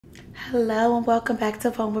Hello and welcome back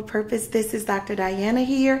to Phone with Purpose. This is Dr. Diana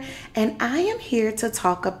here, and I am here to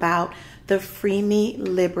talk about the Freemie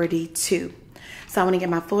Liberty II. So I want to get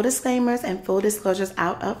my full disclaimers and full disclosures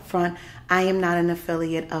out up front. I am not an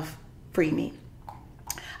affiliate of Freemie.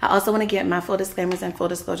 I also want to get my full disclaimers and full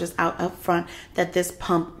disclosures out up front that this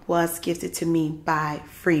pump was gifted to me by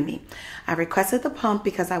Freemie. I requested the pump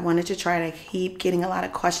because I wanted to try to keep getting a lot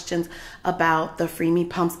of questions about the Freemie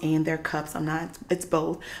pumps and their cups. It's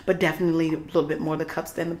both, but definitely a little bit more the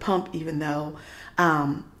cups than the pump, even though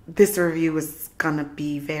this review is gonna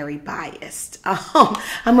be very biased. I'm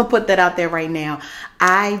gonna put that out there right now.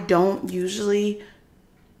 I don't usually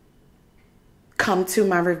come to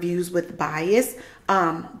my reviews with bias,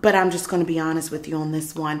 but I'm just going to be honest with you on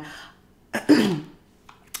this one.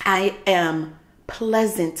 I am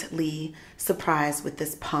pleasantly surprised with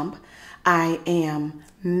this pump. I am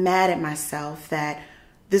mad at myself that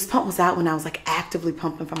this pump was out when I was like actively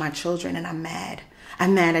pumping for my children, and I'm mad.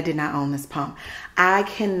 I'm mad I did not own this pump. I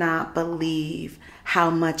cannot believe how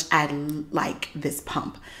much I like this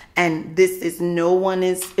pump. And no one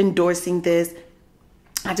is endorsing this.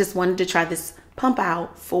 I just wanted to try this pump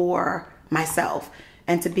out for myself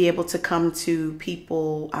and to be able to come to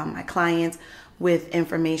people, my clients, with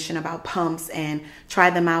information about pumps and try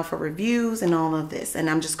them out for reviews and all of this. And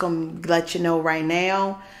I'm just going to let you know right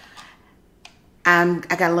now, I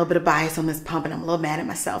got a little bit of bias on this pump, and I'm a little mad at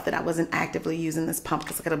myself that I wasn't actively using this pump,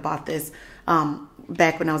 because I could have bought this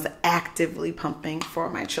back when I was actively pumping for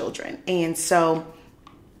my children. And so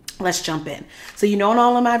let's jump in. So in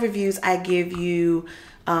all of my reviews, I give you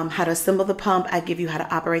how to assemble the pump, I give you how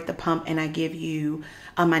to operate the pump, and I give you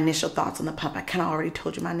my initial thoughts on the pump. I kind of already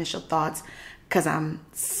told you my initial thoughts because I'm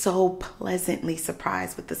so pleasantly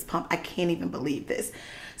surprised with this pump. I can't even believe this.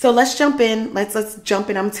 So let's jump in. Let's jump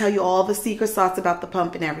in. I'm gonna tell you all the secret sauce about the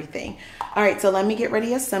pump and everything. All right, so let me get ready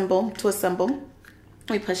to assemble.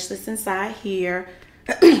 We push this inside here.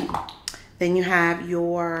 Then you have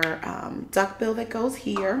your duck bill that goes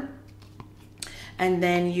here, and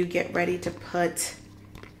then you get ready to put.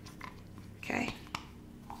 Okay,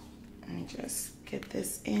 let me just get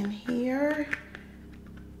this in here,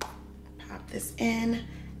 pop this in,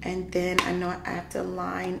 and then I know I have to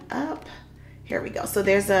line up. Here we go. So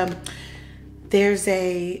there's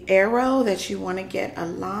a arrow that you want to get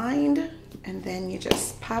aligned, and then you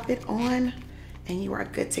just pop it on and you are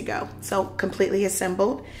good to go. So completely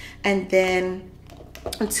assembled. And then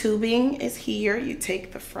tubing is here. You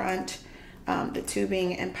take the front, the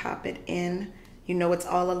tubing, and pop it in. It's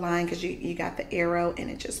all aligned because you got the arrow, and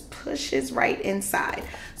it just pushes right inside.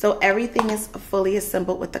 So everything is fully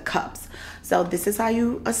assembled with the cups. So this is how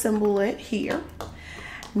you assemble it here.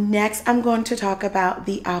 Next, I'm going to talk about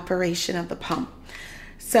the operation of the pump.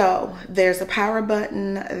 So there's a power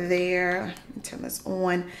button there. Let me turn this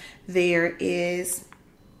on. There is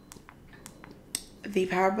the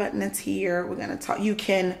power button that's here. We're going to talk.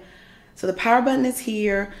 So the power button is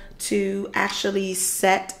here to actually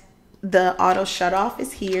set. The auto shut off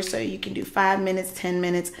is here, so you can do 5 minutes, 10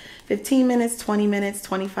 minutes, 15 minutes, 20 minutes,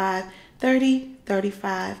 25, 30,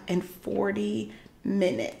 35, and 40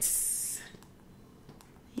 minutes.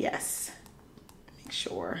 Yes. Make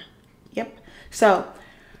sure. Yep. So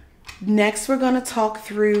next we're going to talk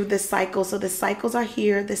through the cycles. So the cycles are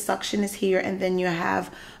here, the suction is here, and then you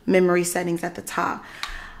have memory settings at the top.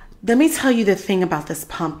 Let me tell you the thing about this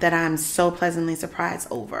pump that I'm so pleasantly surprised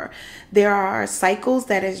over. There are cycles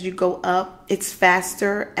that as you go up, it's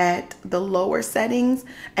faster at the lower settings,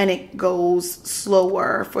 and it goes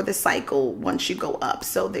slower for the cycle once you go up.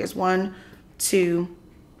 So there's 1, 2,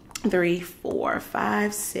 3, 4,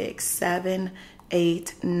 5, 6, 7,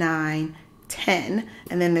 8, 9, 10.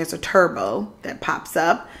 And then there's a turbo that pops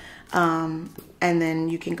up. And then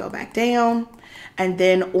you can go back down. And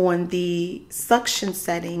then on the suction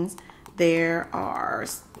settings, there are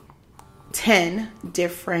 10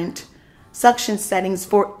 different suction settings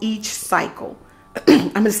for each cycle.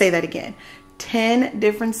 I'm going to say that again. 10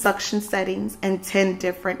 different suction settings and 10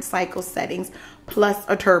 different cycle settings, plus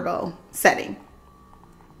a turbo setting.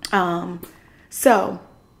 So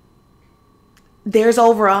there's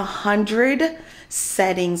over 100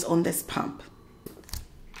 settings on this pump.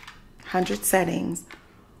 100 settings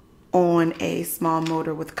on a small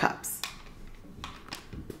motor with cups.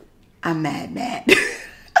 I'm mad.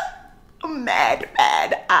 I'm mad.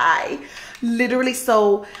 I literally,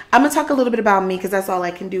 so I'm gonna talk a little bit about me because that's all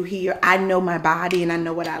I can do here. I know my body and I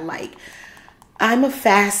know what I like.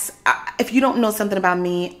 If you don't know something about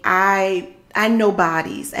me, I know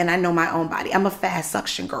bodies and I know my own body. I'm a fast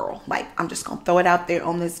suction girl. Like, I'm just gonna throw it out there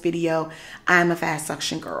on this video. I'm a fast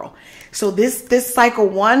suction girl. So this cycle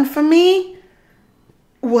 1 for me,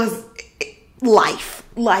 was life.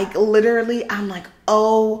 Like literally, I'm like,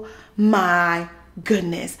 oh my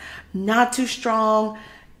goodness. Not too strong.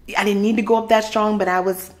 I didn't need to go up that strong, but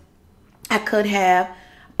I could have,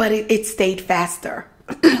 but it stayed faster.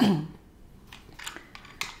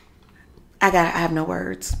 I have no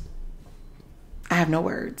words. I have no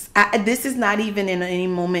words. This is not even in any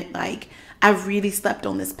moment like I really slept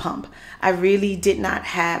on this pump. I really did not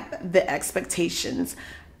have the expectations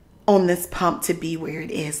on this pump to be where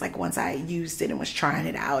it is. Like once I used it and was trying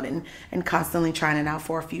it out and constantly trying it out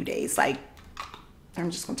for a few days. Like, I'm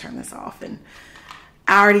just gonna turn this off, and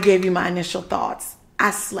I already gave you my initial thoughts.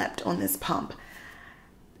 I slept on this pump.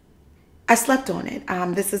 I slept on it.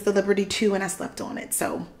 This is the Liberty II, and I slept on it.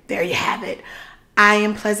 So there you have it. I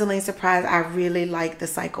am pleasantly surprised. I really like the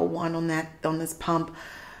Cycle 1 on this pump.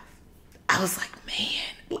 I was like,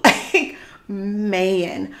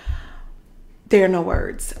 man, there are no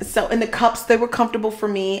words. So, and the cups, they were comfortable for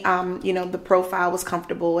me. You know, the profile was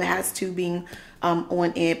comfortable. It has tubing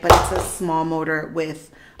on it, but it's a small motor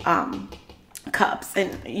with cups,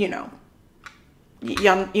 and you know,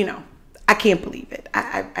 I can't believe it.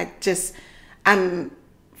 I'm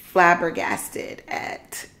flabbergasted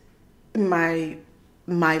at my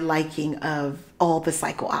liking of all the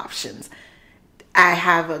cycle options. I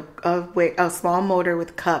have a small motor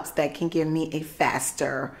with cups that can give me a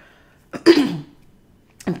faster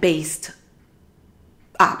based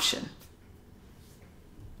option.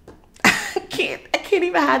 I can't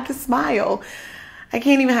even hide the smile. I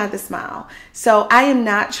can't even have the smile. So I am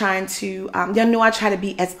not trying to, y'all know I try to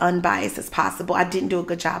be as unbiased as possible. I didn't do a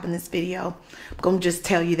good job in this video. I'm going to just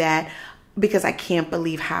tell you that because I can't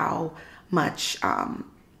believe how much I'm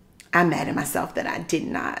mad at myself that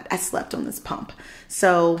I slept on this pump.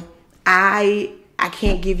 So I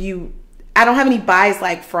can't give you, I don't have any bias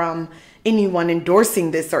like from anyone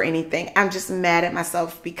endorsing this or anything. I'm just mad at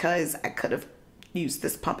myself because I could have used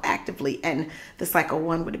this pump actively, and the Cycle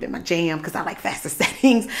 1 would have been my jam because I like faster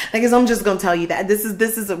settings. Like, so I'm just gonna tell you that this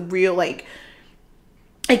is a real, like,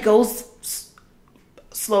 it goes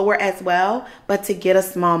slower as well, but to get a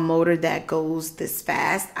small motor that goes this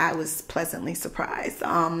fast, I was pleasantly surprised.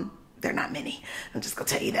 They're not many. I'm just gonna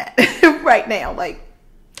tell you that right now. Like,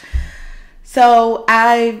 so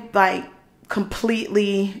I like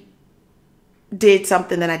completely did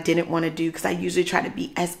something that I didn't want to do because I usually try to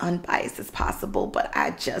be as unbiased as possible, but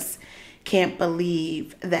I just can't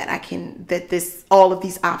believe that all of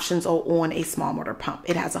these options are on a small motor pump.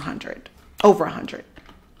 It has over 100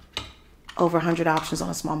 options on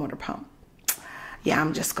a small motor pump. Yeah,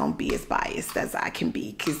 I'm just gonna be as biased as I can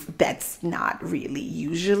be because that's not really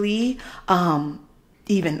usually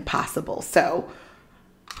even possible. So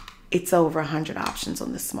it's over 100 options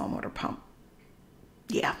on this small motor pump.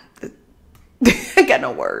 Yeah. I got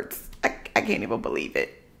no words. I can't even believe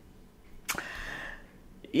it.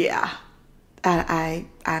 Yeah,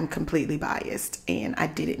 I'm completely biased, and I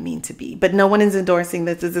didn't mean to be. But no one is endorsing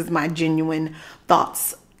this. This is my genuine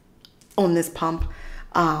thoughts on this pump.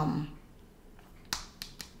 I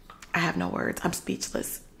have no words. I'm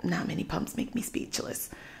speechless. Not many pumps make me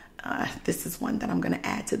speechless. This is one that I'm going to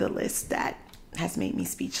add to the list that has made me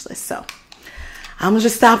speechless. So I'm going to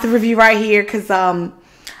just stop the review right here because I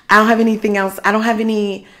don't have anything else. I don't have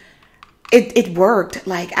any, it worked.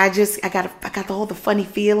 Like I got all the funny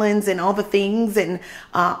feelings and all the things, and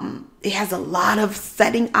it has a lot of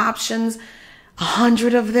setting options,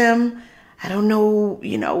 100 of them. I don't know,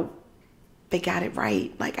 they got it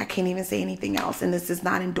right. Like I can't even say anything else, and this is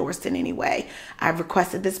not endorsed in any way. I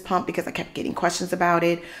requested this pump because I kept getting questions about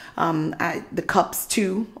it. The cups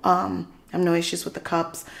too, I have no issues with the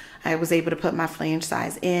cups. I was able to put my flange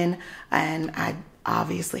size in, and I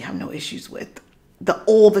obviously have no issues with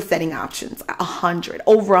all the setting options.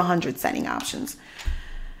 Over 100 setting options.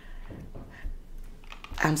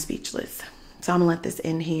 I'm speechless. So I'm gonna let this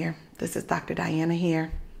end here. This is Dr. Diana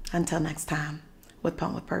here. Until next time, with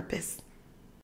Pump with Purpose.